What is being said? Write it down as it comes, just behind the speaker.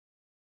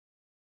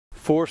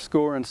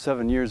Fourscore and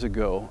 7 years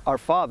ago, our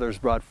fathers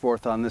brought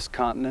forth on this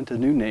continent a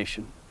new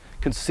nation,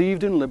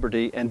 conceived in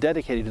liberty and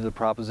dedicated to the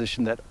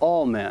proposition that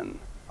all men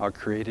are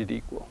created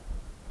equal.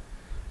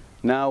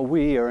 Now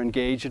we are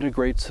engaged in a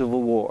great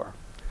civil war,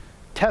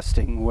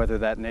 testing whether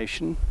that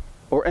nation,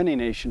 or any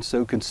nation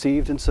so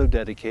conceived and so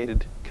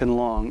dedicated, can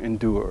long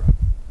endure.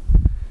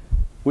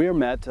 We are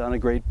met on a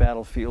great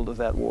battlefield of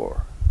that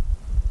war.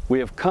 We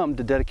have come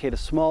to dedicate a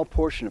small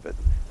portion of it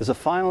as a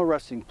final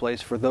resting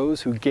place for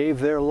those who gave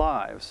their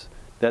lives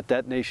that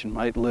that nation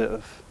might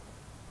live.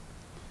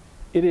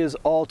 It is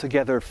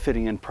altogether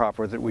fitting and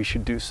proper that we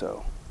should do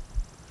so.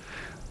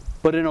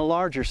 But in a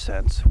larger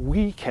sense,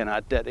 we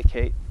cannot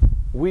dedicate,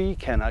 we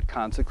cannot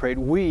consecrate,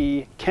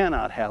 we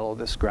cannot hallow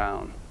this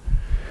ground.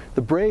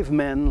 The brave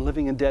men,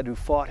 living and dead, who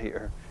fought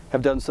here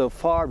have done so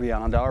far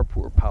beyond our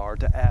poor power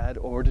to add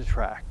or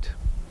detract.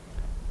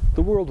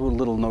 The world will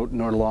little note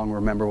nor long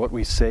remember what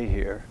we say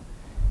here.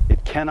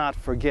 It cannot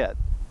forget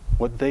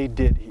what they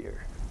did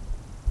here.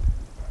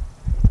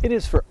 It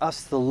is for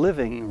us, the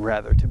living,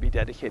 rather, to be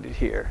dedicated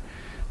here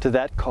to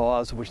that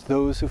cause which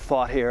those who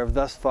fought here have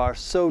thus far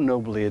so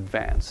nobly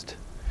advanced.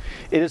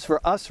 It is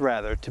for us,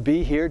 rather, to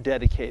be here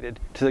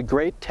dedicated to the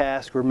great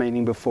task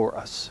remaining before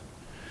us,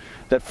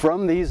 that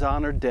from these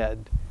honored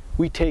dead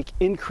we take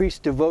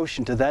increased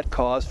devotion to that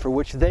cause for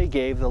which they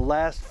gave the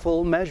last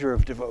full measure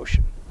of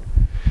devotion,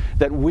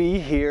 that we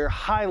here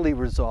highly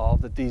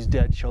resolve that these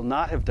dead shall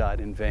not have died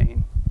in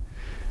vain,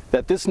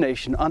 that this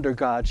nation under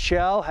God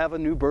shall have a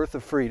new birth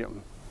of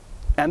freedom,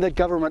 and that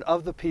government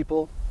of the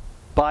people,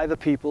 by the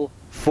people,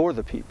 for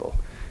the people,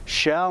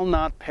 shall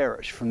not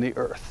perish from the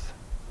earth.